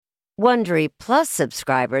Wondery Plus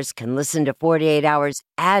subscribers can listen to 48 Hours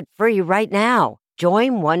ad-free right now.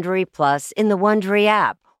 Join Wondery Plus in the Wondery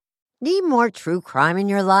app. Need more true crime in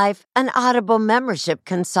your life? An Audible membership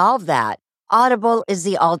can solve that. Audible is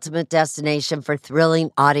the ultimate destination for thrilling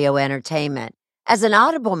audio entertainment. As an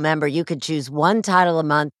Audible member, you can choose one title a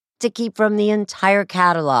month to keep from the entire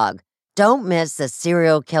catalog. Don't miss The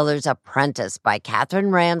Serial Killer's Apprentice by Katherine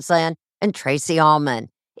Ramsland and Tracy Ullman.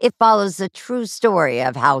 It follows the true story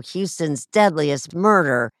of how Houston's deadliest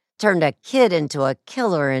murder turned a kid into a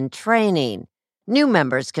killer in training. New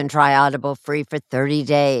members can try Audible free for 30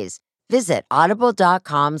 days. Visit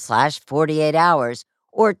audible.com/48 hours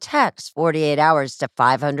or text 48 hours to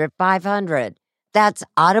 500-500. That's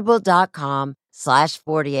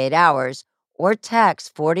audible.com/48 hours or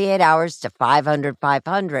text 48 hours to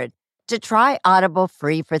 500-500 to try Audible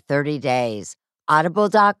free for 30 days.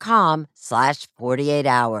 Audible.com/48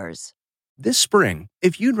 hours. This spring,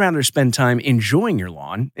 if you'd rather spend time enjoying your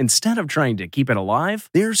lawn instead of trying to keep it alive,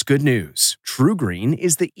 there's good news. True Green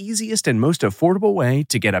is the easiest and most affordable way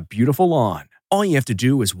to get a beautiful lawn. All you have to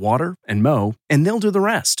do is water and mow, and they'll do the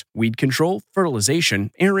rest. Weed control,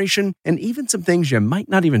 fertilization, aeration, and even some things you might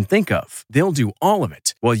not even think of. They'll do all of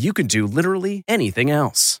it, while you can do literally anything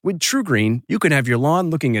else. With True Green, you can have your lawn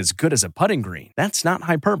looking as good as a putting green. That's not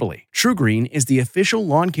hyperbole. True Green is the official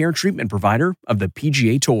lawn care treatment provider of the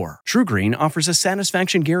PGA Tour. True Green offers a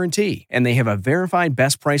satisfaction guarantee, and they have a verified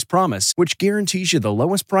best price promise, which guarantees you the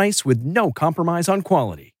lowest price with no compromise on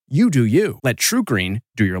quality. You do you. Let True Green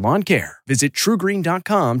do your lawn care. Visit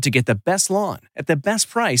TrueGreen.com to get the best lawn at the best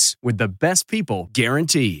price with the best people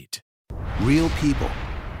guaranteed. Real people,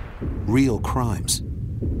 real crimes,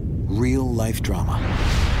 real life drama.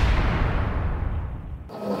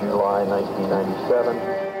 In July 1997.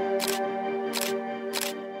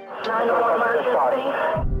 911 emergency.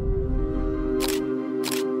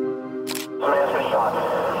 Samantha shot.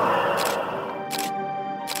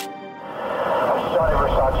 Johnny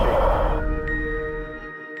Versace.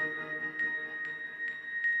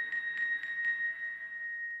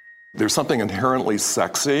 There's something inherently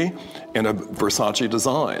sexy in a Versace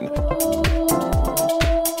design.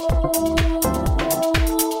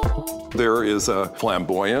 There is a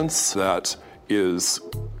flamboyance that is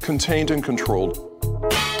contained and controlled.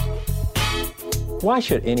 Why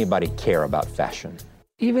should anybody care about fashion?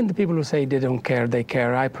 Even the people who say they don't care, they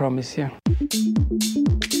care, I promise you.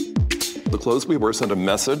 The clothes we wear send a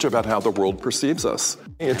message about how the world perceives us.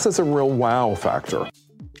 It's a real wow factor.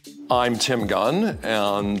 I'm Tim Gunn,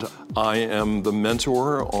 and I am the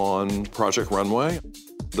mentor on Project Runway.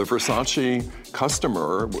 The Versace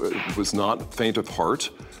customer was not faint of heart.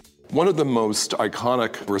 One of the most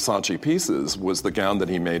iconic Versace pieces was the gown that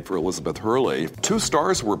he made for Elizabeth Hurley. 2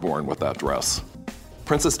 stars were born with that dress.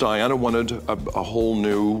 Princess Diana wanted a whole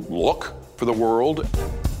new look for the world.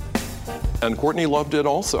 And Courtney loved it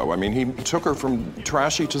also. I mean, he took her from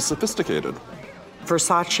trashy to sophisticated.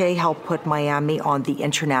 Versace helped put Miami on the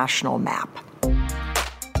international map.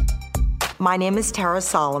 My name is Tara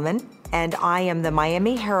Solomon, and I am the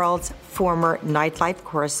Miami Herald's former nightlife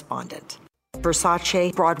correspondent.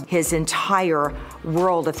 Versace brought his entire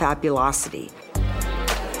world of fabulosity.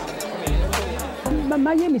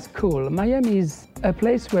 Miami is cool. Miami is a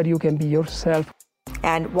place where you can be yourself.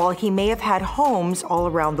 And while he may have had homes all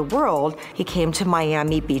around the world, he came to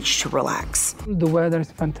Miami Beach to relax. The weather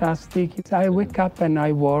is fantastic. I wake up and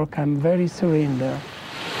I work. I'm very serene there.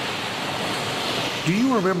 Do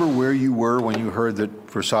you remember where you were when you heard that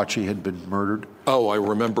Versace had been murdered? Oh, I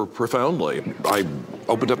remember profoundly. I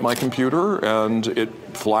opened up my computer and it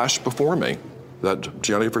flashed before me that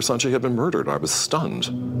Gianni Versace had been murdered. I was stunned.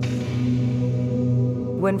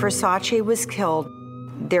 When Versace was killed,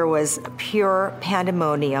 there was pure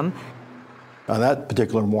pandemonium. On that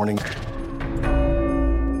particular morning,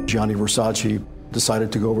 Gianni Versace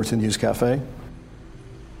decided to go over to the News Cafe,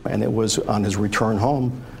 and it was on his return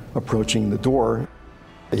home, approaching the door,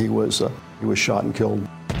 he was shot and killed.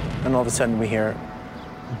 And all of a sudden we hear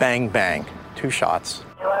bang, bang, 2 shots.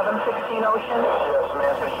 1116 Ocean. Yes,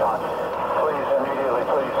 Samantha shot. Please, immediately,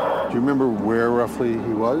 please. Do you remember where roughly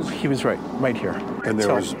he was? He was right here. And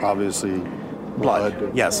there was obviously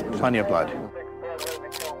blood. Yes, plenty of blood.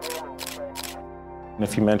 And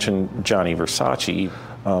if you mention Gianni Versace,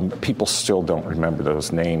 people still don't remember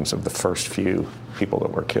those names of the first few people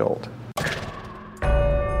that were killed.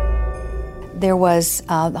 There was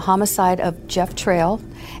the homicide of Jeff Trail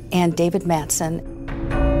and David Matson.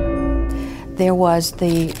 There was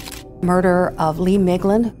the murder of Lee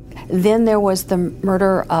Miglin. Then there was the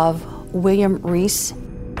murder of William Reese.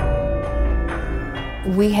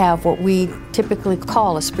 We have what we typically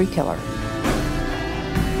call a spree killer.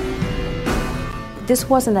 This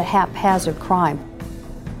wasn't a haphazard crime.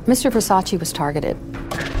 Mr. Versace was targeted.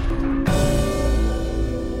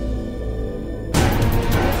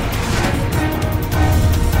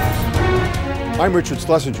 I'm Richard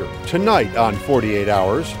Schlesinger. Tonight on 48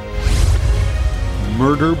 Hours,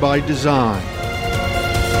 Murder by Design.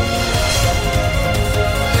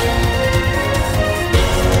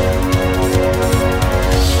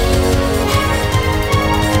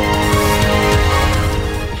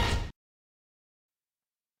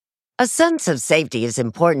 A sense of safety is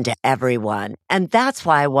important to everyone, and that's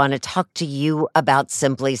why I want to talk to you about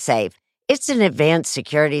SimpliSafe. It's an advanced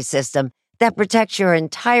security system that protects your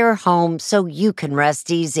entire home so you can rest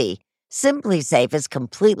easy. SimpliSafe is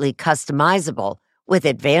completely customizable with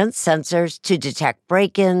advanced sensors to detect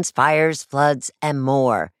break-ins, fires, floods, and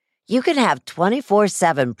more. You can have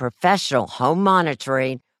 24/7 professional home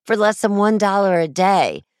monitoring for less than $1 a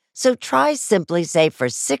day. So try SimpliSafe for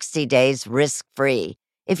 60 days risk-free.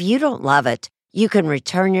 If you don't love it, you can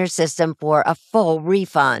return your system for a full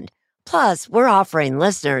refund. Plus, we're offering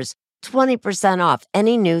listeners 20% off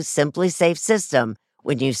any new SimpliSafe system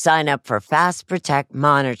when you sign up for Fast Protect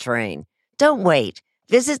monitoring. Don't wait.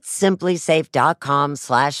 Visit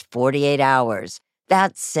SimpliSafe.com/48 hours.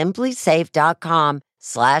 That's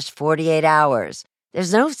SimpliSafe.com/48 hours.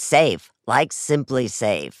 There's no safe like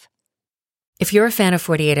SimpliSafe. If you're a fan of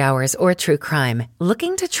 48 Hours or true crime,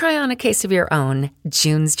 looking to try on a case of your own,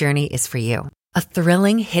 June's Journey is for you. A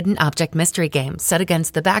thrilling hidden object mystery game set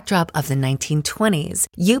against the backdrop of the 1920s.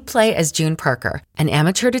 You play as June Parker, an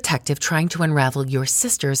amateur detective trying to unravel your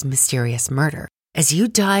sister's mysterious murder. As you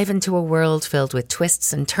dive into a world filled with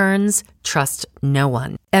twists and turns, trust no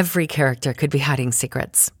one. Every character could be hiding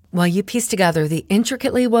secrets. While you piece together the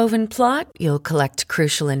intricately woven plot, you'll collect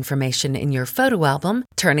crucial information in your photo album,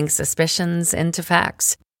 turning suspicions into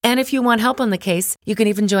facts. And if you want help on the case, you can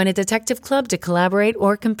even join a detective club to collaborate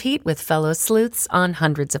or compete with fellow sleuths on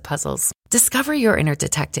hundreds of puzzles. Discover your inner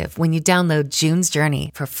detective when you download June's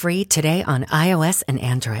Journey for free today on iOS and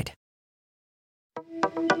Android.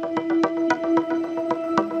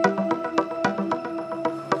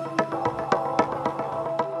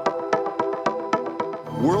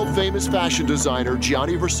 World-famous fashion designer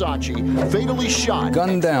Gianni Versace fatally shot.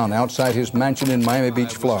 Gunned down outside his mansion in Miami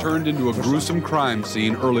Beach, Florida. Turned into a gruesome crime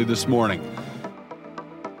scene early this morning.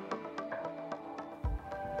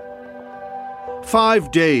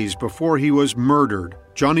 5 days before he was murdered,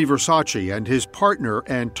 Gianni Versace and his partner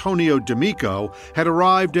Antonio D'Amico had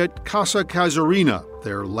arrived at Casa Casuarina,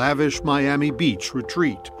 their lavish Miami Beach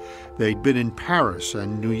retreat. They'd been in Paris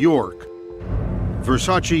and New York.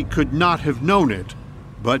 Versace could not have known it,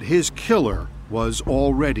 but his killer was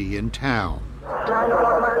already in town.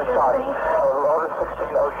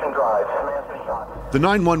 The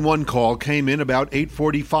 911 call came in about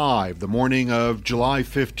 8:45 the morning of July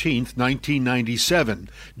 15th, 1997,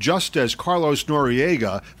 just as Carlos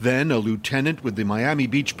Noriega, then a lieutenant with the Miami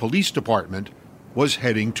Beach Police Department, was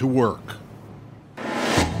heading to work.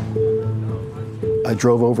 I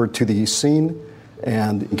drove over to the scene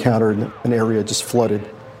and encountered an area just flooded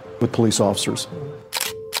with police officers.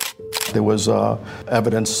 There was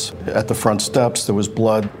evidence at the front steps. There was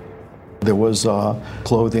blood. There was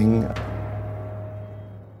clothing.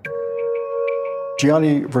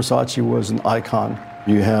 Gianni Versace was an icon.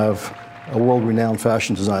 You have a world-renowned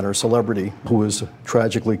fashion designer, a celebrity, who was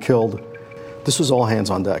tragically killed. This was all hands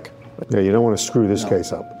on deck. Yeah, you don't want to screw this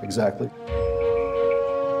case up. Exactly.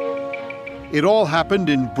 It all happened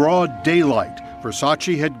in broad daylight.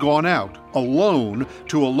 Versace had gone out alone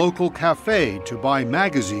to a local cafe to buy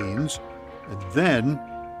magazines, and then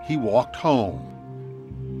he walked home.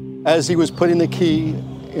 As he was putting the key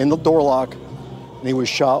in the door lock, he was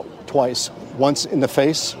shot twice. Once in the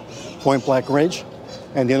face, point blank range,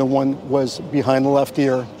 and the other one was behind the left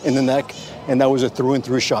ear in the neck, and that was a through and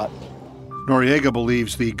through shot. Noriega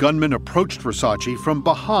believes the gunman approached Versace from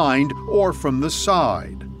behind or from the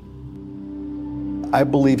side. I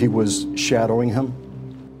believe he was shadowing him.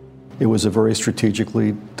 It was a very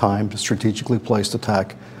strategically timed, strategically placed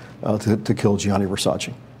attack to kill Gianni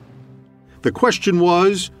Versace. The question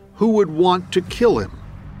was, who would want to kill him?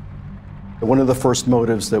 One of the first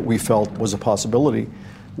motives that we felt was a possibility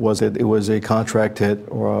was that it was a contract hit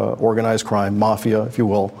or organized crime, mafia, if you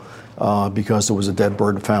will, because there was a dead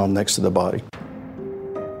bird found next to the body.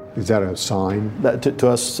 Is that a sign? To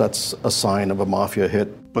us, that's a sign of a mafia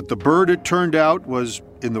hit. But the bird, it turned out, was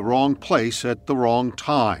in the wrong place at the wrong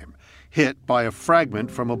time, hit by a fragment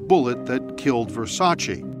from a bullet that killed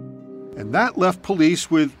Versace. And that left police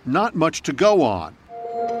with not much to go on.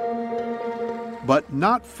 But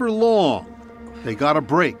not for long. They got a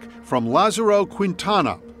break from Lazaro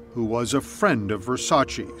Quintana, who was a friend of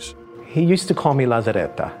Versace's. He used to call me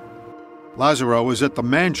Lazzaretta. Lazzaro was at the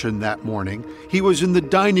mansion that morning. He was in the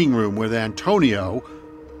dining room with Antonio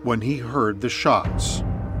when he heard the shots.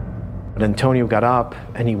 But Antonio got up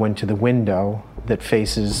and he went to the window that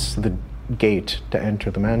faces the gate to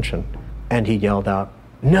enter the mansion. And he yelled out,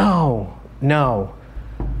 "No, no."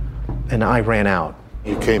 And I ran out.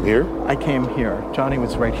 You came here? I came here. Johnny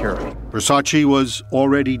was right here. Versace was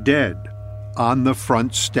already dead on the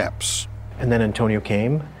front steps. And then Antonio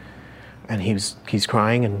came and he's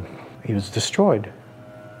crying and he was destroyed.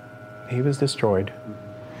 He was destroyed.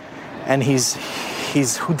 And he's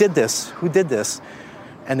who did this? Who did this?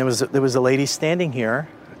 And there was a lady standing here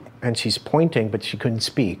and she's pointing, but she couldn't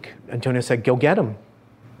speak. Antonio said, "Go get him."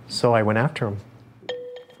 So I went after him.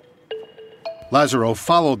 Lazzaro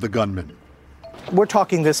followed the gunman. We're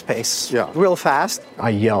talking this pace, real fast. I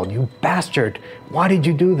yelled, "You bastard! Why did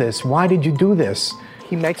you do this? Why did you do this?"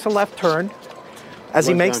 He makes a left turn. As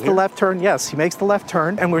he makes the left turn, yes, he makes the left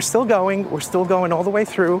turn, and we're still going all the way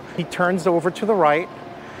through. He turns over to the right,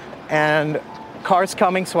 and car's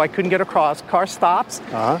coming, so I couldn't get across. Car stops,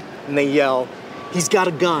 and they yell, "He's got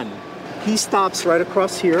a gun." He stops right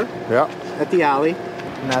across here at the alley,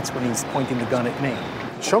 and that's when he's pointing the gun at me.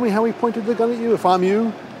 Show me how he pointed the gun at you, if I'm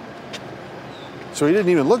you. So he didn't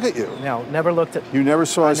even look at you? No, never looked at... You never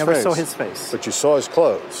saw his face? I never saw his face. But you saw his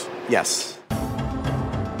clothes? Yes.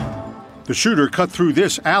 The shooter cut through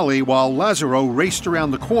this alley while Lazzaro raced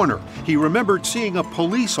around the corner. He remembered seeing a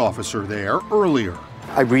police officer there earlier.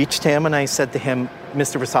 I reached him and I said to him,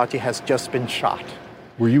 "Mr. Versace has just been shot."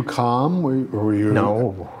 Were you calm? Or were you...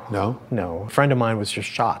 No. No? No. A friend of mine was just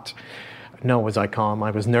shot. No, was I calm?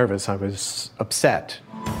 I was nervous. I was upset.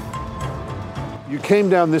 You came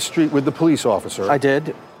down this street with the police officer. I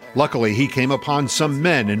did. Luckily, he came upon some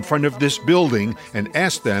men in front of this building and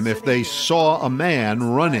asked them if they saw a man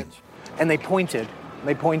running. And they pointed.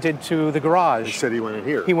 They pointed to the garage. He said he went in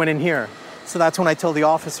here. He went in here. So that's when I told the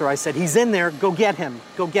officer, I said, "He's in there, go get him,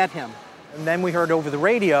 go get him." And then we heard over the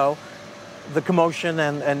radio the commotion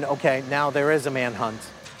and okay, now there is a manhunt.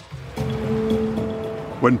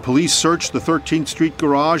 When police searched the 13th Street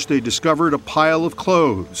garage, they discovered a pile of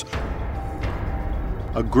clothes.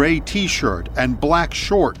 A gray t-shirt and black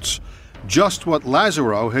shorts, just what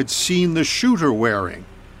Lazzaro had seen the shooter wearing.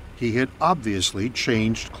 He had obviously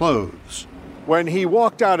changed clothes. When he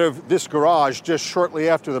walked out of this garage just shortly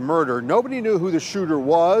after the murder, nobody knew who the shooter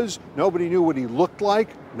was, nobody knew what he looked like,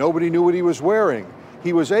 nobody knew what he was wearing.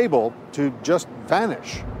 He was able to just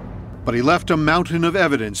vanish. But he left a mountain of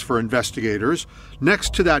evidence for investigators.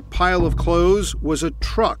 Next to that pile of clothes was a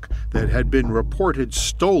truck that had been reported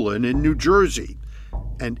stolen in New Jersey.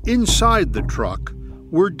 And inside the truck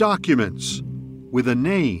were documents with a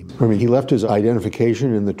name. I mean, he left his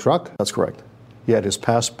identification in the truck? That's correct. He had his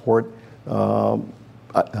passport,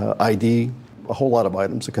 ID, a whole lot of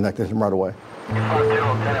items that connected him right away.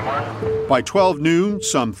 By 12 noon,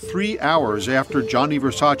 some 3 hours after Gianni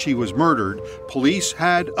Versace was murdered, police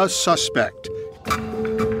had a suspect.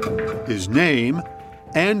 His name,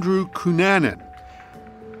 Andrew Cunanan.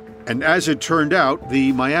 And as it turned out,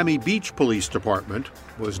 the Miami Beach Police Department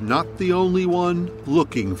was not the only one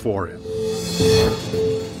looking for him.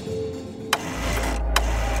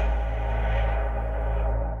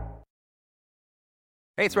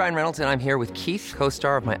 Hey, it's Ryan Reynolds, and I'm here with Keith,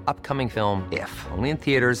 co-star of my upcoming film, If, only in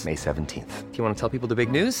theaters May 17th. Do you want to tell people the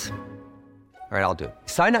big news? All right, I'll do it.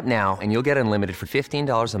 Sign up now and you'll get unlimited for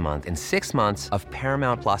 $15 a month and 6 months of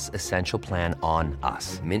Paramount Plus Essential Plan on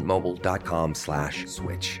us.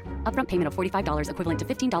 MintMobile.com/switch. Upfront payment of $45 equivalent to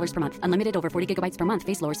 $15 per month. Unlimited over 40 gigabytes per month.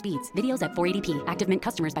 Face lower speeds. Videos at 480p. Active Mint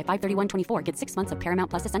customers by 531.24 get 6 months of Paramount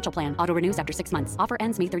Plus Essential Plan. Auto renews after 6 months. Offer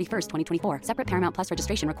ends May 31st, 2024. Separate Paramount Plus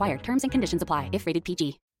registration required. Terms and conditions apply if rated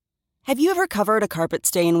PG. Have you ever covered a carpet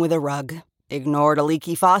stain with a rug? Ignored a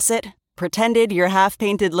leaky faucet? Pretended your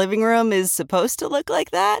half-painted living room is supposed to look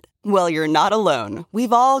like that? Well, you're not alone.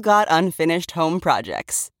 We've all got unfinished home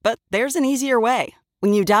projects. But there's an easier way.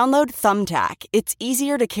 When you download Thumbtack, it's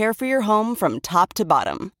easier to care for your home from top to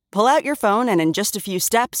bottom. Pull out your phone and in just a few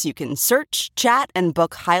steps, you can search, chat, and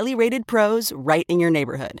book highly rated pros right in your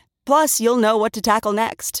neighborhood. Plus, you'll know what to tackle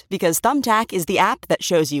next, because Thumbtack is the app that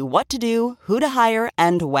shows you what to do, who to hire,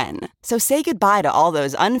 and when. So say goodbye to all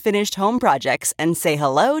those unfinished home projects and say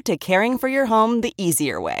hello to caring for your home the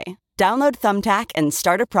easier way. Download Thumbtack and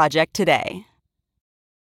start a project today.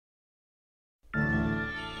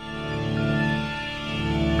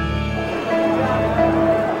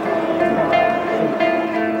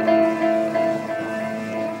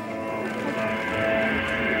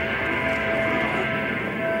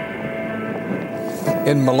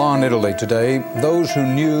 In Milan, Italy today, those who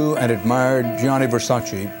knew and admired Gianni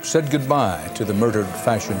Versace said goodbye to the murdered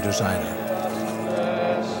fashion designer.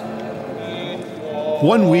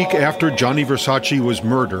 1 week after Gianni Versace was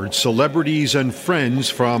murdered, celebrities and friends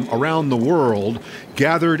from around the world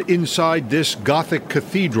gathered inside this Gothic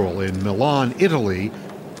cathedral in Milan, Italy,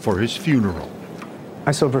 for his funeral.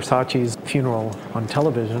 I saw Versace's funeral on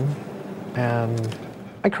television, and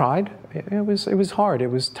I cried. It was hard. It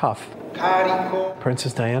was tough.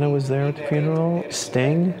 Princess Diana was there at the funeral.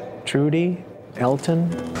 Sting, Trudy,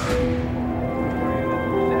 Elton.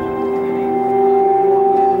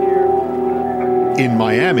 In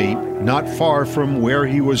Miami, not far from where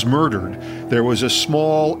he was murdered, there was a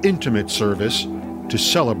small, intimate service to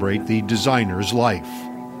celebrate the designer's life.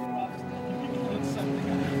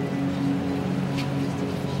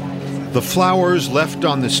 The flowers left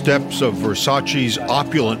on the steps of Versace's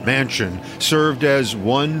opulent mansion served as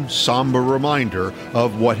one somber reminder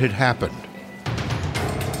of what had happened.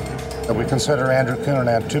 We consider Andrew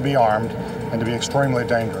Cunanan to be armed and to be extremely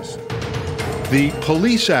dangerous. The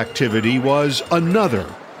police activity was another.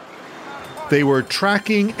 They were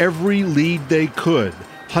tracking every lead they could,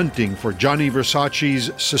 hunting for Gianni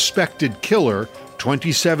Versace's suspected killer,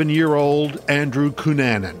 27-year-old Andrew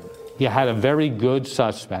Cunanan. He had a very good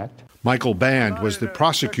suspect. Michael Band was the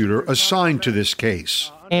prosecutor assigned to this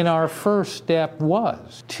case. And our first step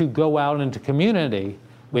was to go out into community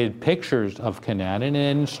with pictures of Cunanan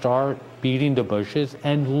and start beating the bushes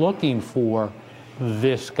and looking for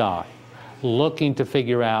this guy. Looking to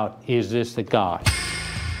figure out, is this the guy?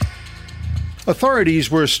 Authorities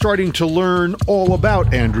were starting to learn all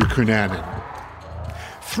about Andrew Cunanan.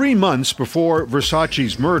 3 months before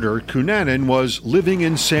Versace's murder, Cunanan was living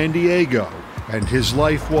in San Diego, and his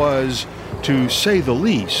life was, to say the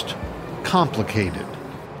least, complicated.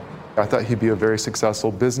 I thought he'd be a very successful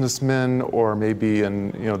businessman, or maybe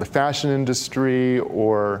in the fashion industry,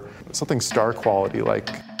 or something star quality like.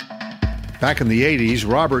 Back in the 80s,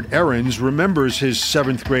 Robert Aarons remembers his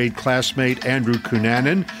 7th grade classmate Andrew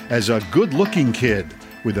Cunanan as a good-looking kid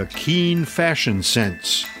with a keen fashion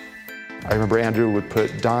sense. I remember Andrew would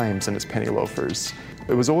put dimes in his penny loafers.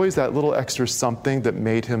 It was always that little extra something that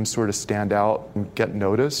made him sort of stand out and get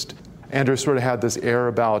noticed. Andrew sort of had this air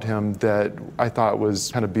about him that I thought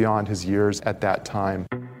was kind of beyond his years at that time.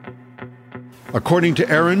 According to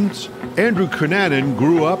Aarons, Andrew Cunanan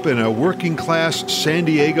grew up in a working-class San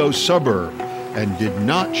Diego suburb and did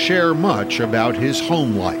not share much about his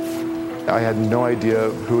home life. I had no idea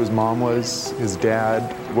who his mom was, his dad,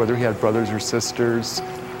 whether he had brothers or sisters.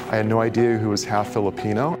 I had no idea who was half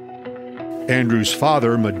Filipino. Andrew's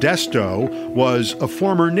father, Modesto, was a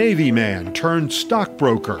former Navy man turned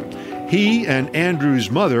stockbroker. He and Andrew's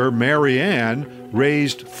mother, Mary Ann,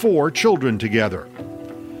 raised 4 children together.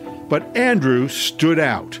 But Andrew stood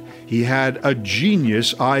out. He had a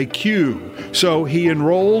genius IQ, so he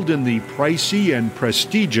enrolled in the pricey and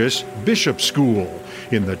prestigious Bishop School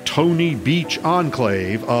in the Tony Beach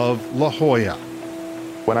enclave of La Jolla.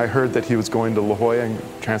 When I heard that he was going to La Jolla and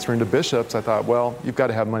transferring to Bishop's, I thought, well, you've got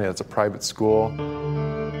to have money. That's a private school.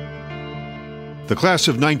 The class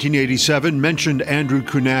of 1987 mentioned Andrew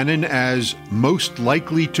Cunanan as most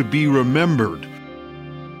likely to be remembered.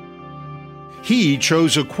 He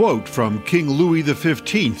chose a quote from King Louis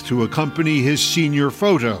XV to accompany his senior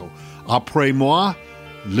photo, "Après moi,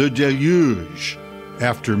 le déluge."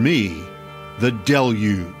 After me, the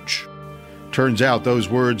deluge. Turns out those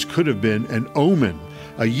words could have been an omen.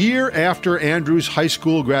 A year after Andrew's high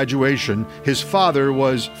school graduation, his father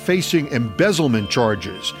was facing embezzlement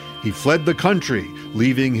charges. He fled the country,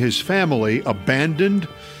 leaving his family abandoned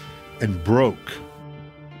and broke.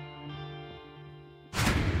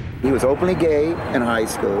 He was openly gay in high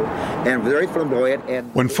school and very flamboyant.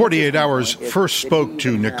 And when 48 Hours first spoke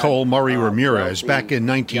to Nicole Murray Ramirez back in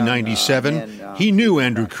 1997, he knew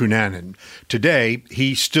Andrew Cunanan. Today,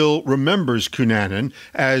 he still remembers Cunanan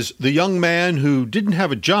as the young man who didn't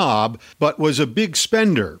have a job but was a big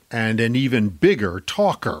spender and an even bigger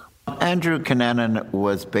talker. Andrew Cunanan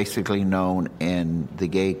was basically known in the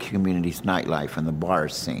gay community's nightlife and the bar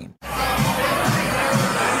scene.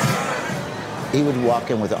 He would walk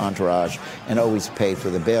in with an entourage and always pay for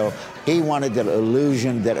the bill. He wanted the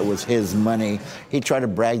illusion that it was his money. He tried to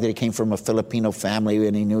brag that he came from a Filipino family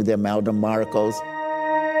and he knew the Imelda Marcos.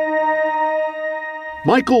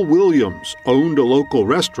 Michael Williams owned a local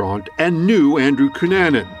restaurant and knew Andrew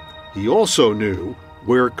Cunanan. He also knew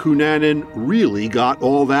where Cunanan really got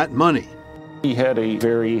all that money. He had a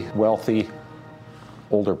very wealthy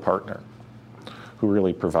older partner who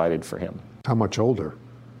really provided for him. How much older?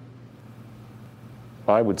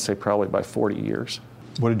 I would say probably by 40 years.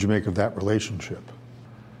 What did you make of that relationship?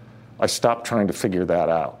 I stopped trying to figure that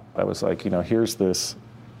out. I was like, here's this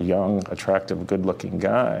young, attractive, good-looking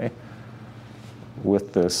guy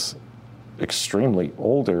with this extremely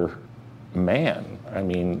older man. I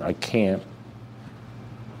mean, I can't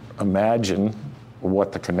imagine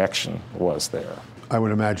what the connection was there. I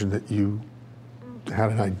would imagine that you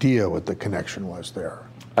had an idea what the connection was there.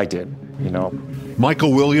 I did,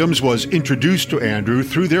 Michael Williams was introduced to Andrew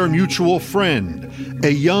through their mutual friend,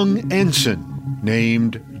 a young ensign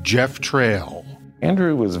named Jeff Trail.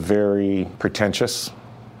 Andrew was very pretentious,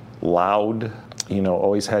 loud,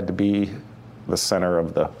 always had to be the center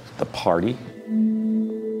of the party.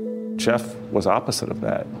 Jeff was opposite of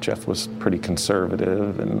that. Jeff was pretty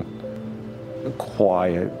conservative and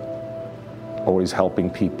quiet, always helping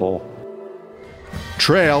people.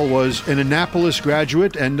 Trail was an Annapolis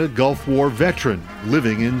graduate and a Gulf War veteran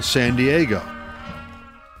living in San Diego.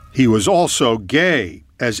 He was also gay,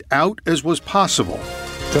 as out as was possible.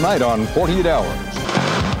 Tonight on 48 Hours,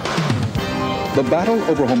 the battle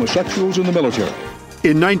over homosexuals in the military.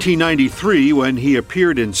 In 1993, when he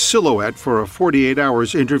appeared in Silhouette for a 48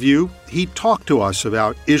 Hours interview, he talked to us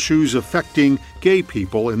about issues affecting gay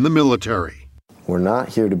people in the military. We're not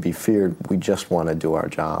here to be feared. We just want to do our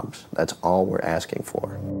jobs. That's all we're asking for.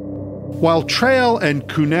 While Trail and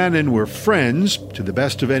Cunanan were friends, to the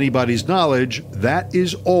best of anybody's knowledge, that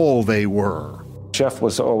is all they were. Jeff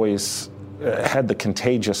was always had the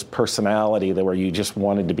contagious personality that where you just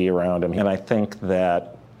wanted to be around him. And I think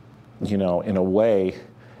that, in a way,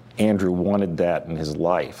 Andrew wanted that in his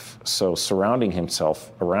life. So surrounding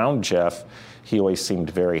himself around Jeff, he always seemed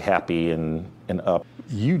very happy and up.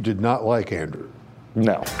 You did not like Andrew?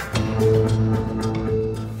 No.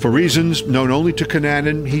 For reasons known only to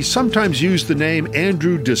Cunanan, he sometimes used the name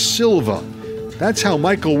Andrew De Silva. That's how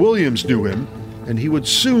Michael Williams knew him, and he would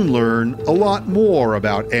soon learn a lot more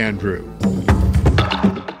about Andrew.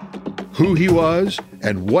 Who he was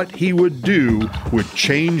and what he would do would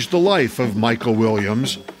change the life of Michael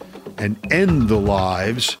Williams and end the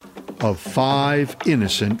lives of 5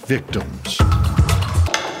 innocent victims.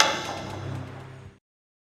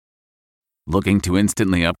 Looking to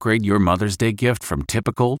instantly upgrade your Mother's Day gift from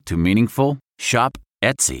typical to meaningful? Shop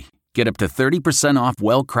Etsy. Get up to 30% off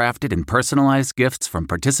well-crafted and personalized gifts from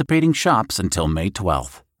participating shops until May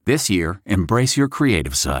 12th. This year, embrace your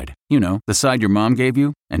creative side. The side your mom gave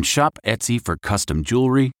you. And shop Etsy for custom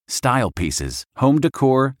jewelry, style pieces, home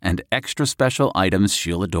decor, and extra special items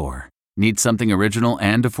she'll adore. Need something original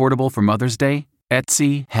and affordable for Mother's Day?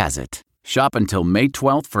 Etsy has it. Shop until May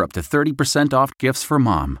 12th for up to 30% off gifts for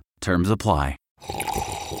mom. Terms apply.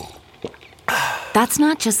 That's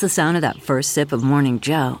not just the sound of that first sip of Morning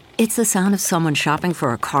Joe. It's the sound of someone shopping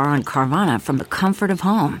for a car on Carvana from the comfort of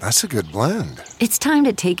home. That's a good blend. It's time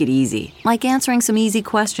to take it easy, like answering some easy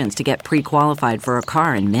questions to get pre-qualified for a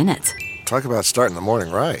car in minutes. Talk about starting the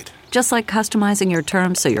morning right. Just like customizing your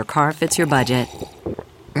terms so your car fits your budget.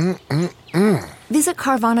 Visit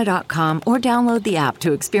Carvana.com or download the app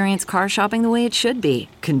to experience car shopping the way it should be.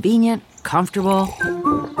 Convenient, comfortable.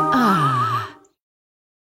 Ah.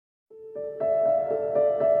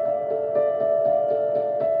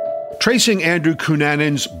 Tracing Andrew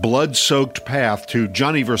Cunanan's blood-soaked path to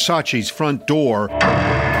Gianni Versace's front door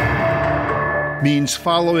means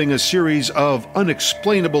following a series of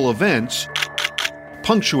unexplainable events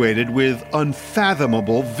punctuated with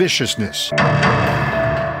unfathomable viciousness.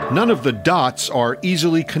 None of the dots are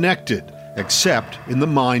easily connected, except in the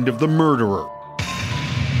mind of the murderer.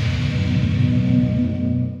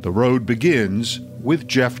 The road begins with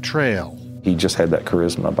Jeff Trail. He just had that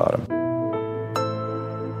charisma about him.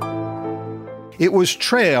 It was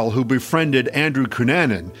Trail who befriended Andrew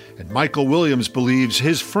Cunanan, and Michael Williams believes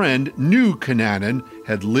his friend knew Cunanan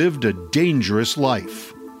had lived a dangerous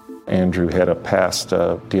life. Andrew had a past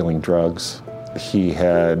of dealing drugs. He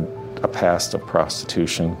had a past of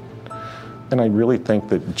prostitution. And I really think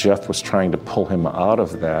that Jeff was trying to pull him out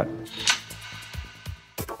of that.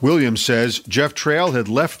 Williams says Jeff Trail had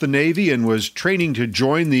left the Navy and was training to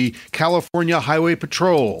join the California Highway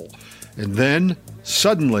Patrol. And then,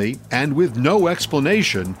 suddenly, and with no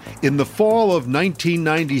explanation, in the fall of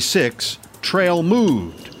 1996, Trail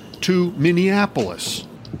moved to Minneapolis.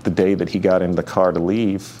 The day that he got in the car to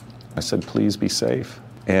leave, I said, please be safe.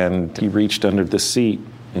 And he reached under the seat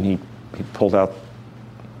and he pulled out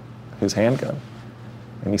his handgun.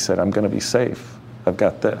 And he said, I'm going to be safe. I've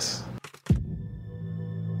got this.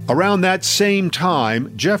 Around that same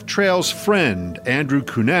time, Jeff Trail's friend, Andrew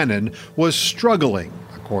Cunanan, was struggling,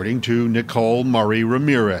 according to Nicole Murray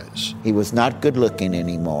Ramirez. He was not good looking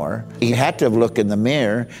anymore. He had to have looked in the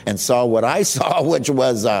mirror and saw what I saw, which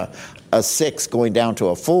was a 6 going down to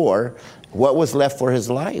a 4. What was left for his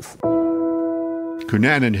life?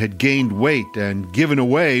 Cunanan had gained weight and given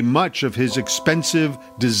away much of his expensive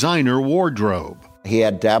designer wardrobe. He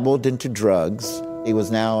had dabbled into drugs. He was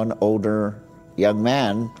now an older young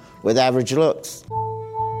man with average looks.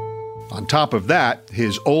 On top of that,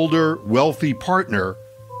 his older, wealthy partner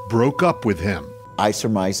broke up with him. I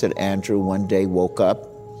surmise that Andrew one day woke up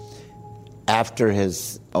after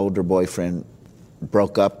his older boyfriend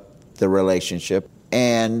broke up the relationship.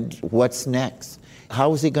 And what's next?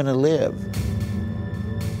 How is he going to live?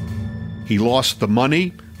 He lost the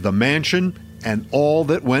money, the mansion, and all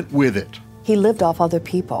that went with it. He lived off other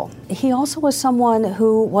people. He also was someone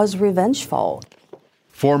who was revengeful.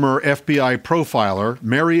 Former FBI profiler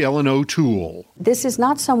Mary Ellen O'Toole. This is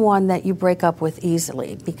not someone that you break up with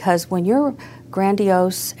easily, because when you're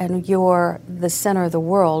grandiose and you're the center of the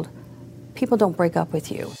world, people don't break up with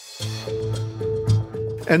you.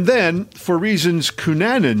 And then, for reasons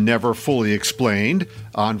Cunanan never fully explained,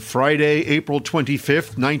 on Friday, April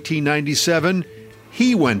 25th, 1997,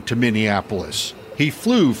 he went to Minneapolis. He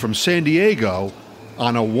flew from San Diego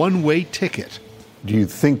on a one-way ticket. Do you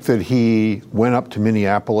think that he went up to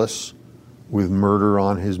Minneapolis with murder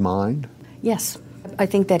on his mind? Yes, I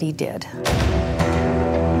think that he did.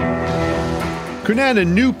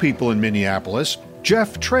 Cunanan knew people in Minneapolis.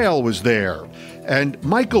 Jeff Trail was there. And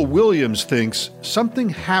Michael Williams thinks something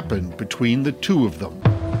happened between the two of them.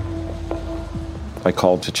 I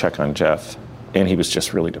called to check on Jeff, and he was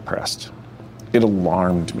just really depressed. It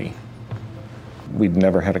alarmed me. We'd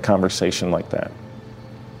never had a conversation like that.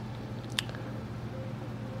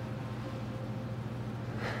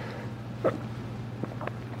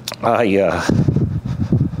 I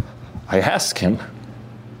asked him,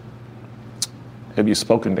 "Have you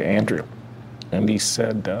spoken to Andrew?" And he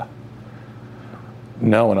said,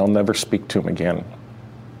 "No, and I'll never speak to him again."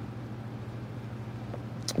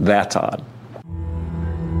 That's odd.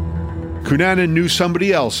 Cunanan knew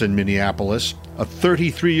somebody else in Minneapolis, a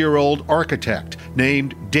 33-year-old architect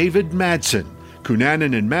named David Madsen.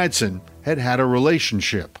 Cunanan and Madsen had had a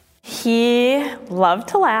relationship. He loved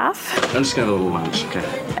to laugh. I'm just gonna have a little lunch, okay?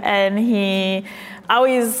 And he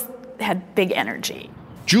always had big energy.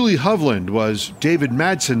 Julie Hovland was David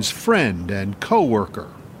Madsen's friend and co-worker.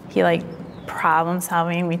 He liked problem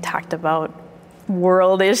solving. We talked about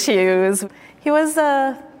world issues. He was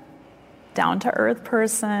a down-to-earth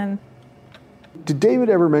person. Did David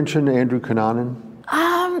ever mention Andrew Cunanan?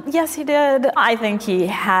 Yes, he did. I think he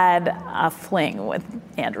had a fling with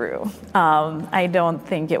Andrew. I don't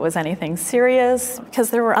think it was anything serious because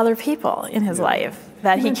there were other people in his life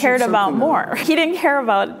that he cared about more. He didn't care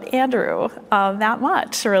about Andrew that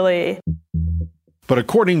much, really. But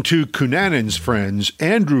according to Cunanan's friends,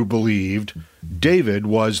 Andrew believed David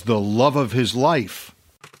was the love of his life.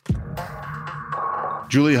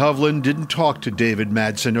 Julie Hovland didn't talk to David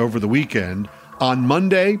Madsen over the weekend. On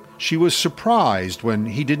Monday, she was surprised when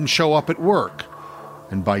he didn't show up at work.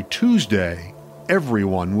 And by Tuesday,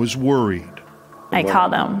 everyone was worried. I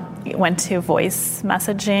called him, went to voice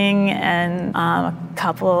messaging, and a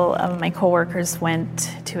couple of my coworkers went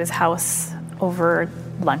to his house over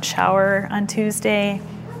lunch hour on Tuesday,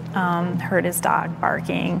 heard his dog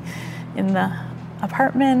barking in the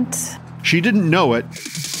apartment. She didn't know it,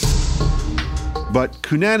 but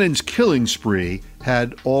Cunanan's killing spree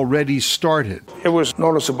had already started. It was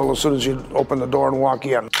noticeable as soon as you open the door and walk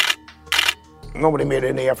in. Nobody made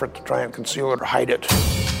any effort to try and conceal it or hide it.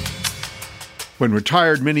 When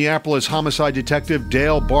retired Minneapolis homicide detective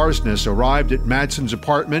Dale Barsness arrived at Madsen's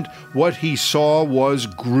apartment, what he saw was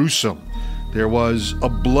gruesome. There was a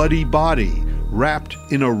bloody body wrapped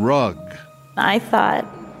in a rug. I thought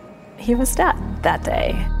he was dead that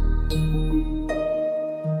day.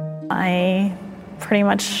 I pretty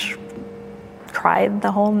much cried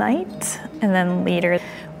the whole night. And then later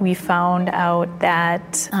we found out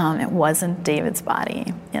that it wasn't David's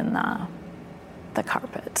body in the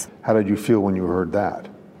carpet. How did you feel when you heard that?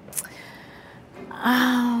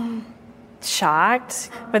 Shocked,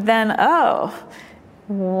 but then,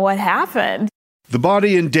 what happened? The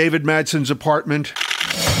body in David Madsen's apartment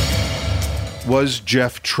was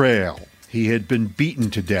Jeff Trail. He had been beaten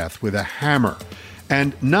to death with a hammer.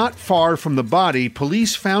 And not far from the body,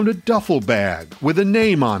 police found a duffel bag with a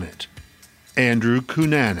name on it, Andrew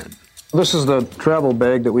Cunanan. This is the travel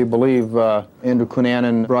bag that we believe Andrew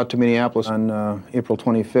Cunanan brought to Minneapolis on April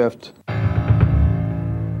 25th.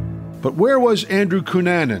 But where was Andrew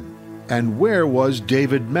Cunanan, and where was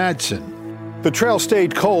David Madsen? The trail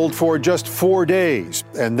stayed cold for just 4 days,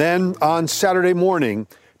 and then on Saturday morning,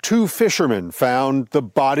 2 fishermen found the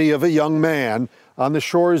body of a young man on the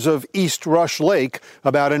shores of East Rush Lake,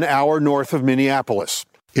 about an hour north of Minneapolis.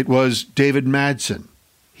 It was David Madsen.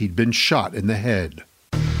 he'd been shot in the head.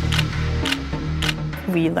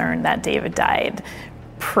 We learned that David died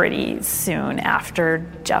pretty soon after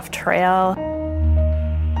Jeff Trail.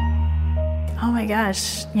 Oh my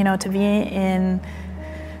gosh, to be in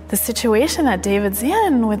the situation that David's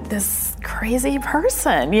in with this crazy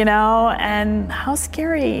person, and how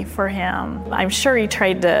scary for him. I'm sure he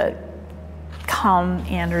tried to calm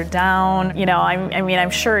Andrew down. I'm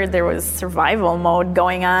sure there was survival mode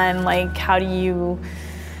going on, like how do you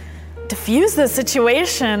diffuse the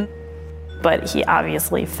situation? But he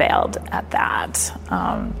obviously failed at that,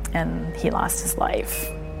 and he lost his life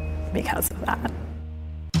because of that.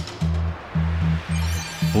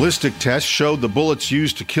 Ballistic tests showed the bullets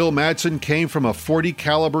used to kill Madsen came from a .40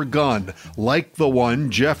 caliber gun, like the one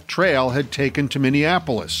Jeff Trail had taken to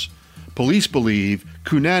Minneapolis. Police believe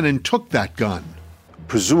Cunanan took that gun.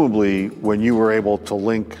 Presumably, when you were able to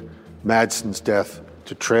link Madsen's death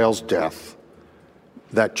to Trail's death,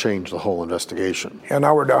 that changed the whole investigation. And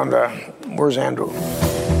now we're down to, where's Andrew?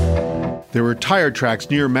 There were tire tracks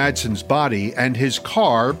near Madsen's body, and his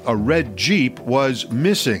car, a red Jeep, was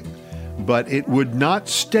missing. But it would not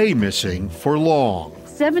stay missing for long.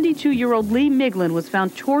 72-year-old Lee Miglin was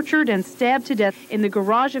found tortured and stabbed to death in the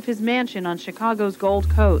garage of his mansion on Chicago's Gold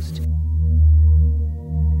Coast.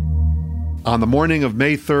 On the morning of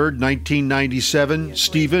May 3rd, 1997,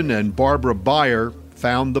 Stephen and Barbara Byer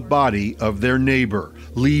found the body of their neighbor,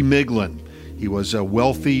 Lee Miglin. He was a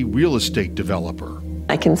wealthy real estate developer.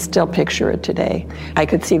 I can still picture it today. I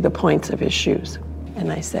could see the points of his shoes.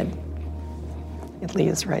 And I said, Lee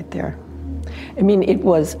is right there. I mean, it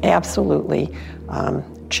was absolutely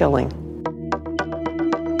chilling.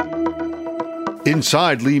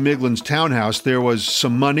 Inside Lee Miglin's townhouse, there was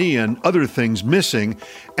some money and other things missing,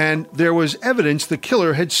 and there was evidence the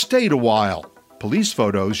killer had stayed a while. Police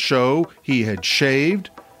photos show he had shaved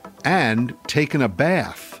and taken a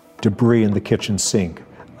bath. Debris in the kitchen sink,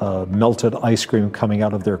 melted ice cream coming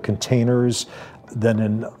out of their containers. Then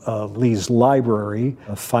in Lee's library,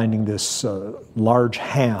 finding this large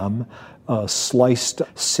ham sliced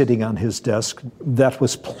sitting on his desk. That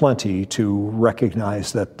was plenty to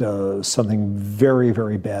recognize that something very,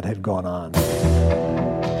 very bad had gone on.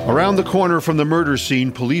 Around the corner from the murder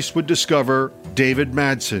scene, police would discover David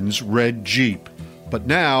Madsen's red Jeep. But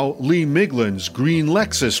now, Lee Miglin's green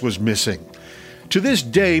Lexus was missing. To this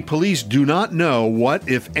day, police do not know what,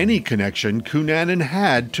 if any, connection Cunanan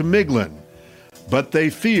had to Miglin. But they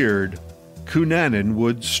feared Cunanan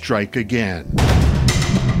would strike again.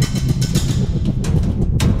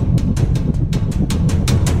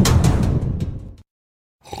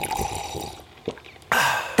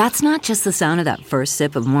 That's not just the sound of that first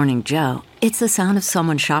sip of Morning Joe. It's the sound of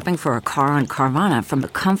someone shopping for a car on Carvana from the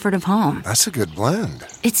comfort of home. That's a good blend.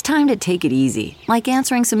 It's time to take it easy, like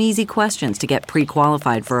answering some easy questions to get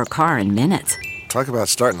pre-qualified for a car in minutes. Talk about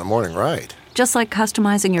starting the morning right. Just like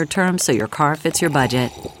customizing your terms so your car fits your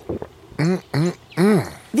budget.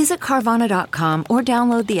 Visit Carvana.com or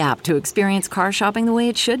download the app to experience car shopping the way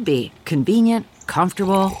it should be. Convenient,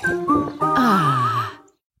 comfortable.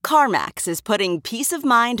 CarMax is putting peace of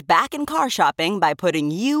mind back in car shopping by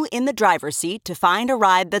putting you in the driver's seat to find a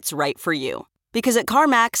ride that's right for you. Because at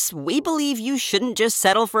CarMax, we believe you shouldn't just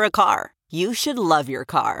settle for a car. You should love your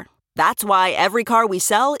car. That's why every car we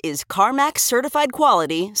sell is CarMax certified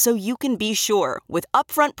quality, so you can be sure with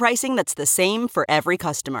upfront pricing that's the same for every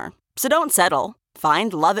customer. So don't settle.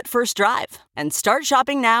 Find love at first drive and start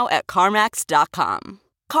shopping now at CarMax.com.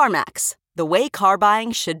 CarMax, the way car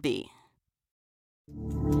buying should be.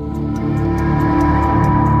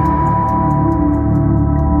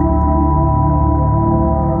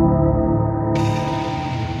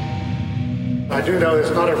 I do know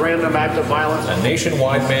it's not a random act of violence. A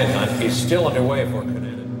nationwide manhunt is still underway for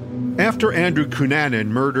Cunanan. After Andrew Cunanan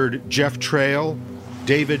murdered Jeff Trail,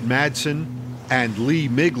 David Madsen, and Lee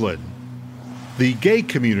Miglin, the gay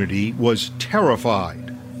community was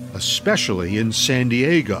terrified, especially in San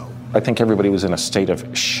Diego. I think everybody was in a state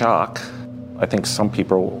of shock. I think some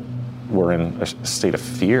people were in a state of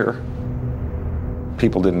fear.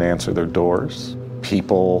 People didn't answer their doors.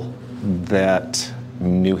 People that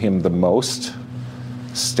knew him the most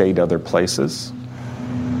stayed other places.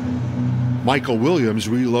 Michael Williams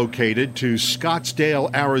relocated to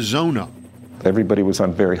Scottsdale, Arizona. Everybody was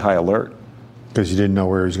on very high alert. Because you didn't know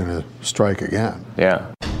where he was going to strike again.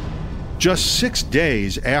 Yeah. Just 6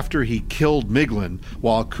 days after he killed Miglin,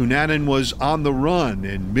 while Cunanan was on the run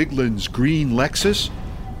in Miglin's green Lexus,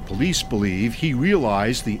 police believe he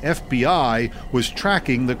realized the FBI was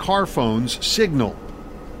tracking the car phone's signal,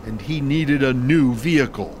 and he needed a new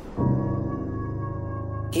vehicle.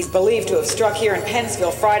 He's believed to have struck here in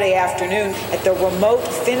Pennsville Friday afternoon at the remote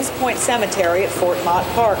Finns Point Cemetery at Fort Mott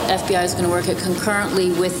Park. FBI is going to work it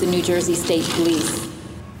concurrently with the New Jersey State Police.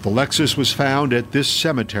 The Lexus was found at this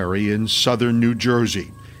cemetery in southern New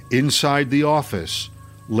Jersey. Inside the office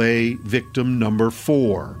lay victim number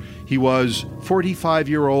 4. He was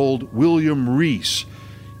 45-year-old William Reese.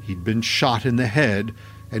 He'd been shot in the head,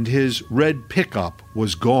 and his red pickup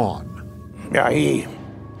was gone. Yeah,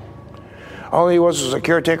 all he was a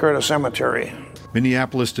caretaker at a cemetery.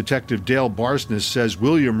 Minneapolis Detective Dale Barsness says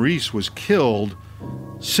William Reese was killed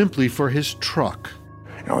simply for his truck.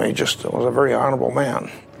 You know, he just was a very honorable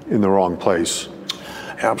man. In the wrong place.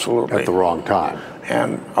 Absolutely. At the wrong time.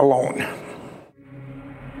 And alone.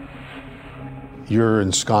 You're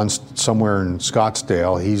ensconced somewhere in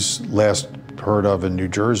Scottsdale. He's last heard of in New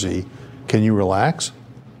Jersey. Can you relax?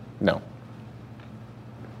 No.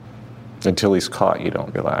 Until he's caught, you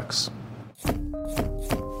don't relax.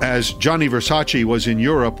 As Gianni Versace was in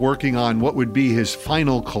Europe working on what would be his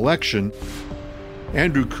final collection,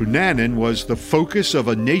 Andrew Cunanan was the focus of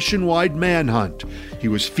a nationwide manhunt. He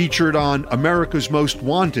was featured on America's Most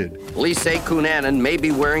Wanted. Police say Cunanan may be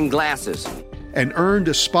wearing glasses. And earned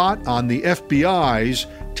a spot on the FBI's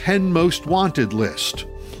 10 Most Wanted list.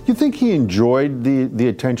 You think he enjoyed the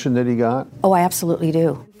attention that he got? Oh, I absolutely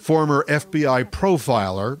do. Former FBI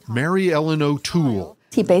profiler Mary Ellen O'Toole.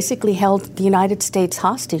 He basically held the United States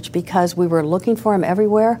hostage because we were looking for him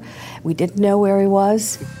everywhere. We didn't know where he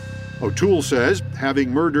was. O'Toole says,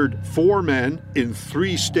 having murdered 4 men in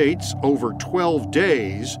 3 states over 12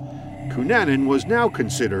 days, Cunanan was now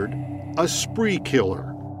considered a spree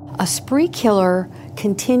killer. A spree killer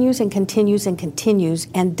continues and continues and continues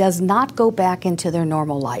and does not go back into their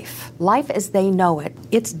normal life. Life as they know it,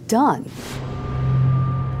 it's done.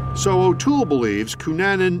 So O'Toole believes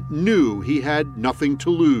Cunanan knew he had nothing to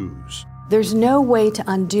lose. There's no way to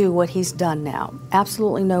undo what he's done now.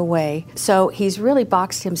 Absolutely no way. So he's really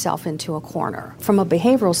boxed himself into a corner. From a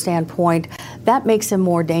behavioral standpoint, that makes him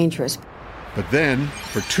more dangerous. But then,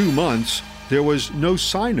 for 2 months, there was no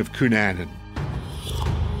sign of Cunanan.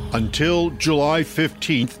 Until July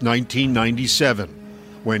 15th, 1997,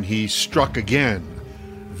 when he struck again.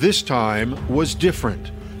 This time was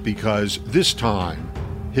different, because this time,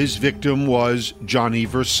 his victim was Gianni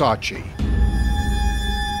Versace.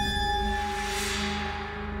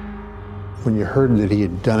 When you heard that he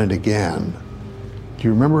had done it again, do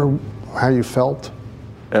you remember how you felt?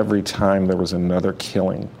 Every time there was another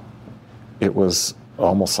killing, it was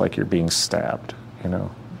almost like you're being stabbed, you know?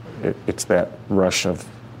 It's that rush of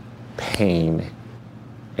pain,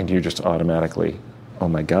 and you're just automatically, oh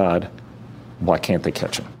my God, why can't they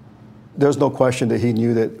catch him? There's no question that he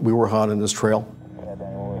knew that we were hot on this trail.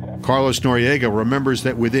 Carlos Noriega remembers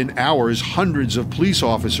that within hours, hundreds of police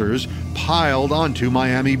officers piled onto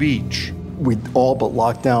Miami Beach. We all but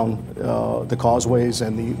locked down the causeways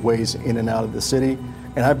and the ways in and out of the city,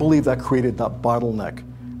 and I believe that created that bottleneck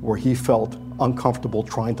where he felt uncomfortable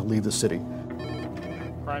trying to leave the city.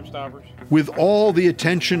 Crime Stoppers. With all the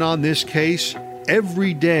attention on this case,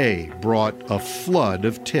 every day brought a flood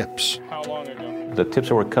of tips. How long ago? The tips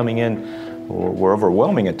that were coming in were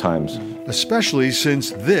overwhelming at times. Especially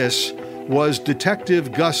since this was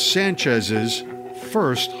Detective Gus Sanchez's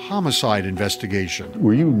first homicide investigation.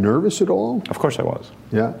 Were you nervous at all? Of course I was.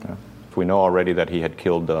 Yeah. We know already that he had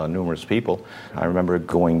killed numerous people. I remember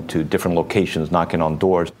going to different locations, knocking on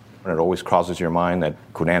doors, and it always crosses your mind that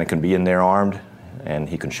Cunanan can be in there armed and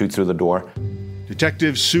he can shoot through the door.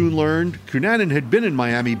 Detectives soon learned Cunanan had been in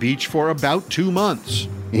Miami Beach for about 2 months.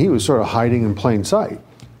 He was sort of hiding in plain sight.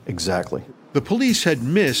 Exactly. The police had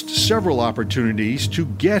missed several opportunities to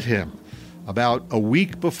get him. About a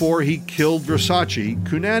week before he killed Versace,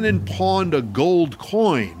 Cunanan pawned a gold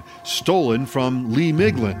coin stolen from Lee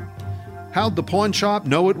Miglin. How'd the pawn shop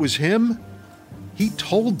know it was him? He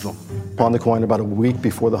told them. Pawned the coin about a week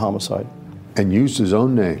before the homicide. And used his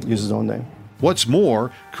own name. Used his own name. What's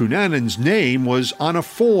more, Cunanan's name was on a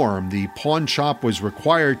form the pawn shop was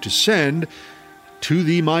required to send to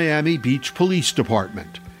the Miami Beach Police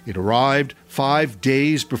Department. It arrived 5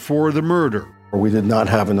 days before the murder. We did not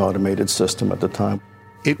have an automated system at the time.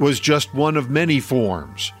 It was just one of many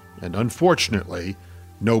forms, and unfortunately,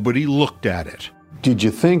 nobody looked at it. Did you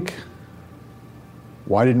think,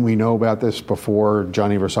 why didn't we know about this before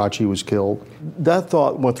Gianni Versace was killed? That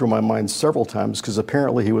thought went through my mind several times because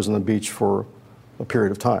apparently he was on the beach for a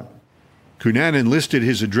period of time. Cunanan listed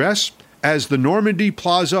his address as the Normandy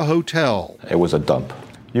Plaza Hotel. It was a dump.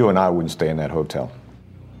 You and I wouldn't stay in that hotel.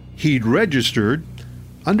 He'd registered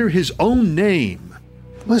under his own name.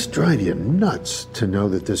 It must drive you nuts to know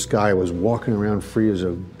that this guy was walking around free as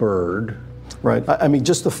a bird. Right. I mean,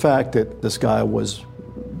 just the fact that this guy was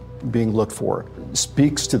being looked for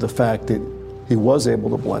speaks to the fact that he was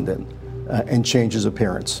able to blend in and change his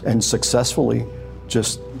appearance and successfully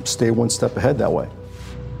just stay one step ahead that way.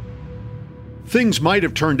 Things might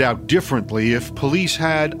have turned out differently if police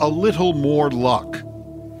had a little more luck.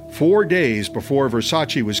 4 days before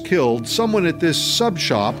Versace was killed, someone at this sub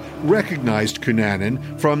shop recognized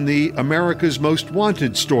Cunanan from the America's Most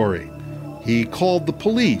Wanted story. He called the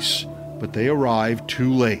police, but they arrived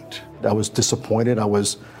too late. I was disappointed. I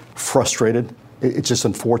was frustrated. It's just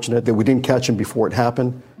unfortunate that we didn't catch him before it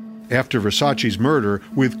happened. After Versace's murder,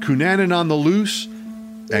 with Cunanan on the loose,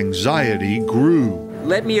 anxiety grew.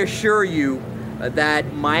 Let me assure you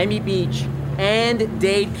that Miami Beach and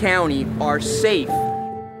Dade County are safe.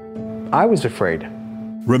 I was afraid.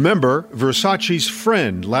 Remember, Versace's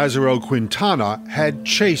friend, Lazaro Quintana, had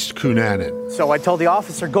chased Cunanan. So I told the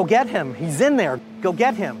officer, go get him. He's in there. Go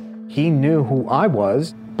get him. He knew who I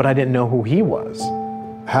was, but I didn't know who he was.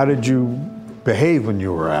 How did you behave when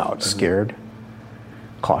you were out? Scared,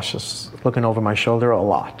 cautious, looking over my shoulder a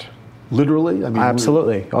lot. Literally? I mean,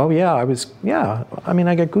 absolutely. Oh, yeah, I got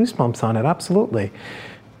goosebumps on it, absolutely.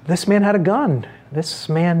 This man had a gun. This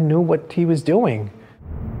man knew what he was doing.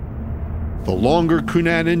 The longer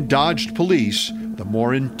Cunanan dodged police, the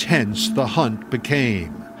more intense the hunt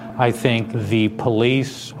became. I think the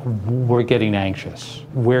police were getting anxious.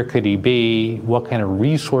 Where could he be? What kind of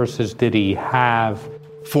resources did he have?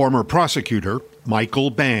 Former prosecutor Michael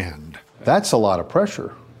Band. That's a lot of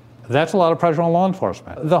pressure. That's a lot of pressure on law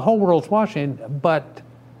enforcement. The whole world's watching, but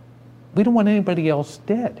we don't want anybody else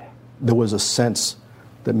dead. There was a sense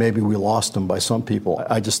that maybe we lost him by some people.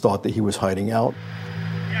 I just thought that he was hiding out.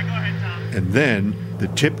 Yeah, go ahead, Tom. And then the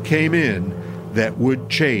tip came in that would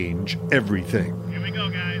change everything. Here we go,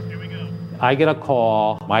 guys. Here we go. I get a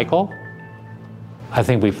call. Michael, I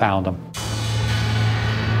think we found him.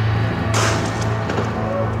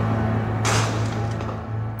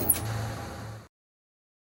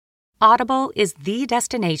 Audible is the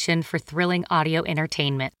destination for thrilling audio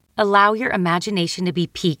entertainment. Allow your imagination to be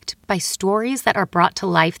piqued by stories that are brought to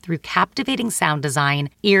life through captivating sound design,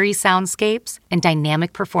 eerie soundscapes, and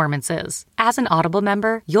dynamic performances. As an Audible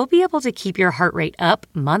member, you'll be able to keep your heart rate up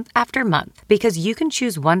month after month because you can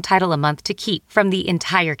choose one title a month to keep from the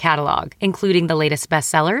entire catalog, including the latest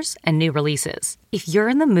bestsellers and new releases. If you're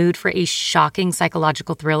in the mood for a shocking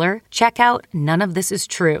psychological thriller, check out None of This Is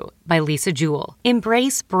True by Lisa Jewell.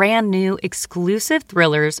 Embrace brand new exclusive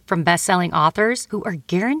thrillers from best-selling authors who are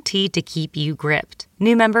guaranteed to keep you gripped.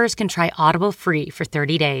 New members can try Audible free for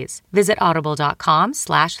 30 days. Visit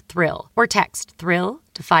audible.com/thrill or text thrill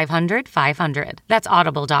to 500-500. That's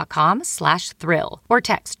audible.com/thrill or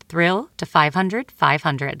text thrill to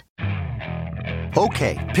 500-500.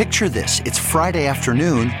 Okay, picture this. It's Friday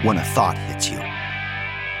afternoon when a thought hits you.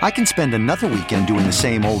 I can spend another weekend doing the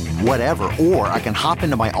same old whatever, or I can hop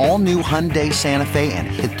into my all-new Hyundai Santa Fe and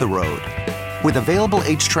hit the road. With available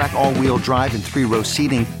H-Track all-wheel drive and 3-row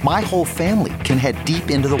seating, my whole family can head deep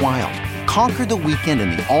into the wild. Conquer the weekend in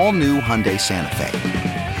the all-new Hyundai Santa Fe.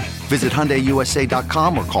 Visit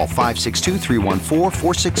HyundaiUSA.com or call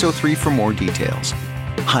 562-314-4603 for more details.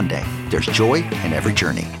 Hyundai, there's joy in every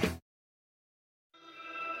journey.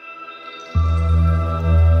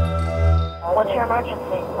 What's your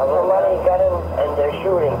emergency? Somebody got him and they're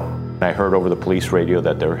shooting. I heard over the police radio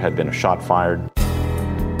that there had been a shot fired,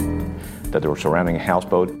 that they were surrounding a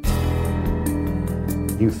houseboat.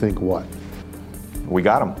 You think what? We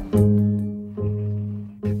got him.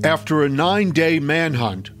 After a 9-day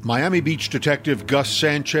manhunt, Miami Beach detective Gus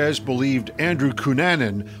Sanchez believed Andrew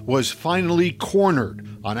Cunanan was finally cornered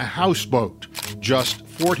on a houseboat just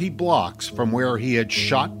 40 blocks from where he had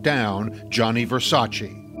shot down Gianni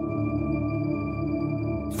Versace.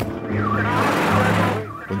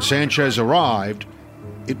 When Sanchez arrived,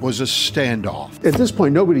 it was a standoff. At this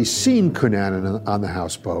point, nobody's seen Cunanan on the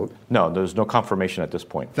houseboat. No, there's no confirmation at this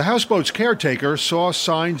point. The houseboat's caretaker saw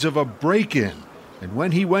signs of a break-in, and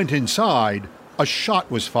when he went inside, a shot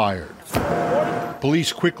was fired.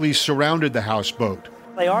 Police quickly surrounded the houseboat.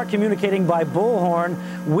 They are communicating by bullhorn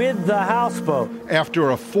with the houseboat.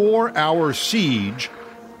 After a 4-hour siege,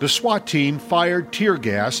 the SWAT team fired tear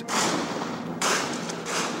gas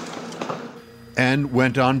and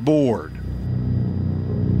went on board.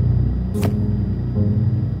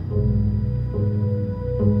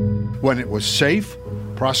 When it was safe,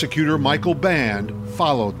 prosecutor Michael Band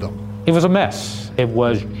followed them. It was a mess. It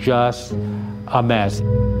was just a mess.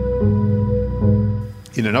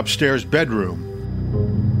 In an upstairs bedroom,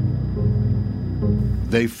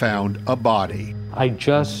 they found a body. I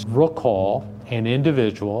just recall an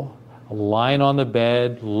individual lying on the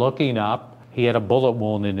bed, looking up, He had a bullet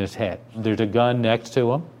wound in his head. There's a gun next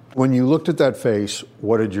to him. When you looked at that face,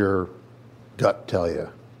 what did your gut tell you?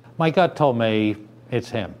 My gut told me it's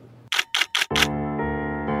him.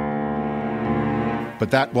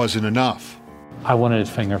 But that wasn't enough. I wanted his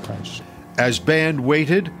fingerprints. As Band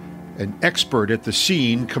waited, an expert at the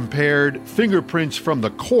scene compared fingerprints from the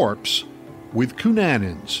corpse with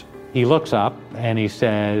Cunanan's. He looks up and he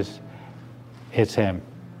says, it's him.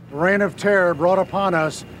 The reign of terror brought upon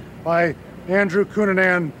us by Andrew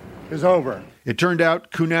Cunanan is over. It turned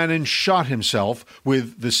out Cunanan shot himself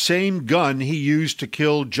with the same gun he used to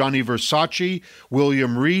kill Johnny Versace,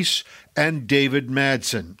 William Reese, and David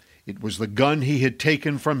Madsen. It was the gun he had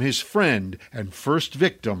taken from his friend and first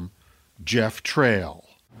victim, Jeff Trail.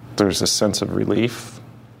 There's a sense of relief.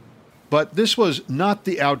 But this was not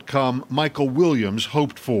the outcome Michael Williams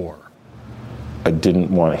hoped for. I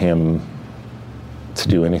didn't want him to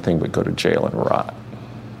do anything but go to jail and rot.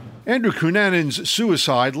 Andrew Cunanan's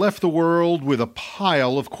suicide left the world with a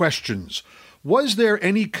pile of questions. Was there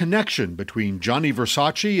any connection between Johnny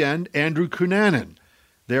Versace and Andrew Cunanan?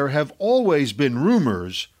 There have always been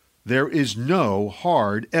rumors. There is no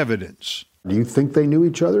hard evidence. Do you think they knew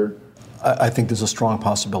each other? I think there's a strong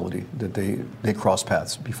possibility that they crossed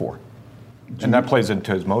paths before. And that plays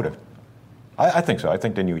into his motive. I think so. I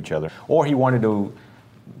think they knew each other. Or he wanted to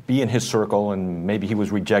be in his circle and maybe he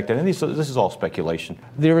was rejected. And this is all speculation.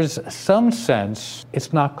 There is some sense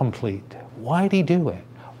it's not complete. Why'd he do it?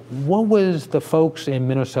 What was the folks in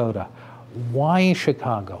Minnesota? Why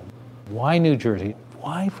Chicago? Why New Jersey?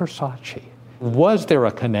 Why Versace? Was there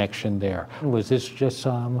a connection there? Was this just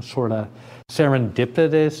some sort of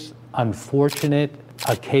serendipitous, unfortunate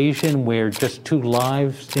occasion where just two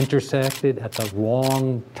lives intersected at the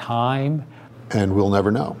wrong time? And we'll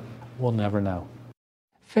never know. We'll never know.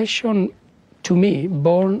 Fashion, to me,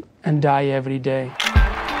 born and die every day.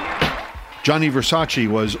 Johnny Versace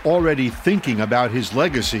was already thinking about his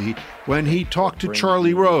legacy when he talked to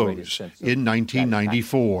Charlie Rose in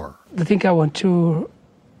 1994. The thing I want to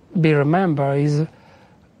be remembered is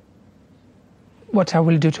what I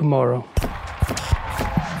will do tomorrow.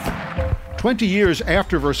 20 years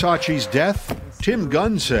after Versace's death, Tim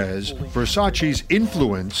Gunn says Versace's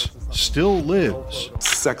influence still lives.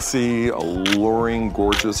 Sexy, alluring,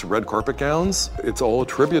 gorgeous red carpet gowns, it's all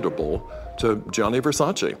attributable to Gianni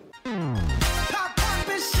Versace.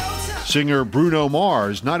 Singer Bruno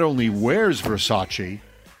Mars not only wears Versace,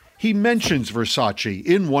 he mentions Versace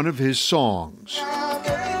in one of his songs.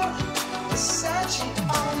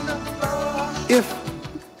 If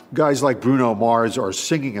guys like Bruno Mars are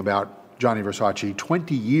singing about Gianni Versace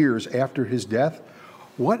 20 years after his death,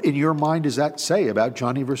 what in your mind does that say about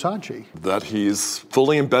Gianni Versace? That he's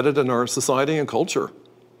fully embedded in our society and culture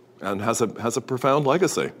and has a profound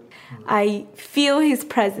legacy. I feel his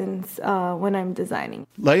presence when I'm designing.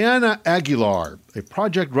 Leanna Aguilar, a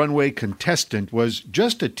Project Runway contestant, was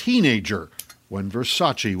just a teenager when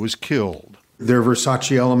Versace was killed. There are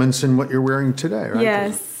Versace elements in what you're wearing today, right?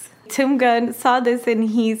 Yes. Tim Gunn saw this and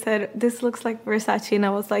he said, "This looks like Versace." And I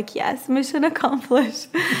was like, yes, mission accomplished.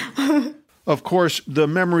 Of course, the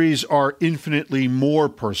memories are infinitely more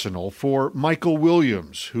personal for Michael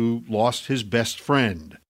Williams, who lost his best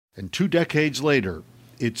friend. And 2 decades later,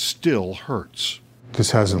 it still hurts.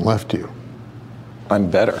 This hasn't left you. I'm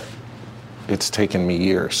better. It's taken me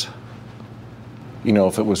years. You know,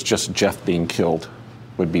 if it was just Jeff being killed,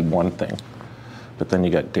 would be one thing. But then you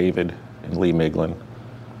got David and Lee Miglin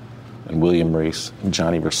and William Reese and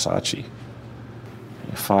Johnny Versace.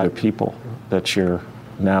 5 people that you're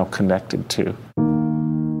now connected to.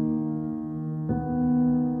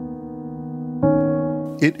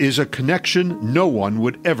 It is a connection no one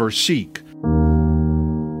would ever seek.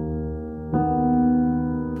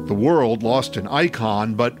 The world lost an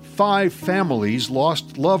icon, but 5 families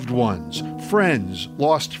lost loved ones, friends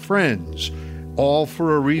lost friends, all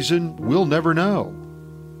for a reason we'll never know,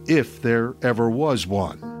 if there ever was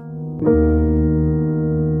one.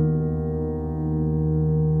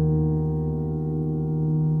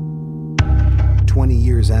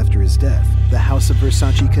 Years after his death, the House of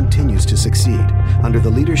Versace continues to succeed under the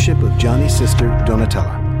leadership of Johnny's sister,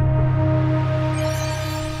 Donatella.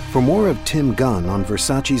 For more of Tim Gunn on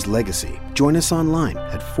Versace's legacy, join us online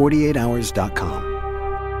at 48hours.com.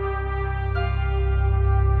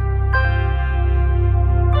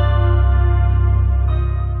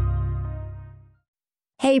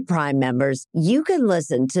 Hey, Prime members, you can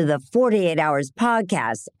listen to the 48 Hours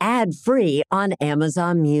podcast ad-free on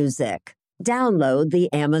Amazon Music. Download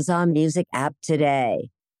the Amazon Music app today.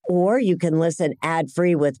 Or you can listen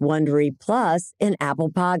ad-free with Wondery Plus in Apple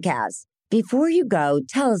Podcasts. Before you go,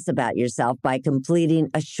 tell us about yourself by completing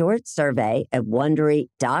a short survey at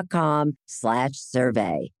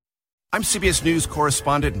Wondery.com/survey. I'm CBS News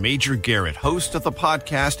correspondent Major Garrett, host of the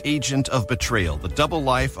podcast Agent of Betrayal, The Double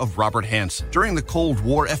Life of Robert Hanssen. During the Cold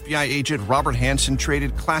War, FBI agent Robert Hanssen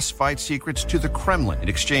traded classified secrets to the Kremlin in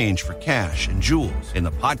exchange for cash and jewels. In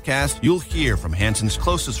the podcast, you'll hear from Hanssen's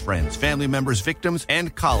closest friends, family members, victims,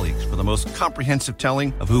 and colleagues for the most comprehensive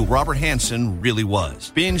telling of who Robert Hanssen really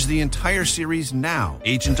was. Binge the entire series now.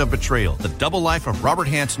 Agent of Betrayal, The Double Life of Robert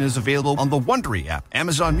Hanssen is available on the Wondery app,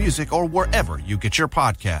 Amazon Music, or wherever you get your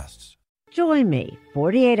podcasts. Join me,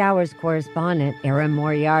 48 Hours correspondent Erin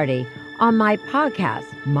Moriarty, on my podcast,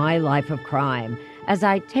 My Life of Crime, as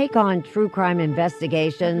I take on true crime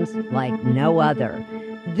investigations like no other.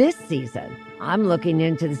 This season, I'm looking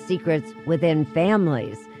into the secrets within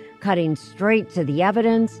families, cutting straight to the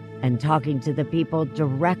evidence and talking to the people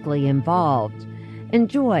directly involved.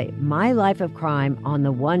 Enjoy My Life of Crime on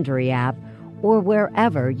the Wondery app or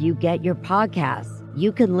wherever you get your podcasts.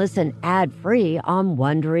 You can listen ad-free on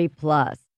Wondery Plus.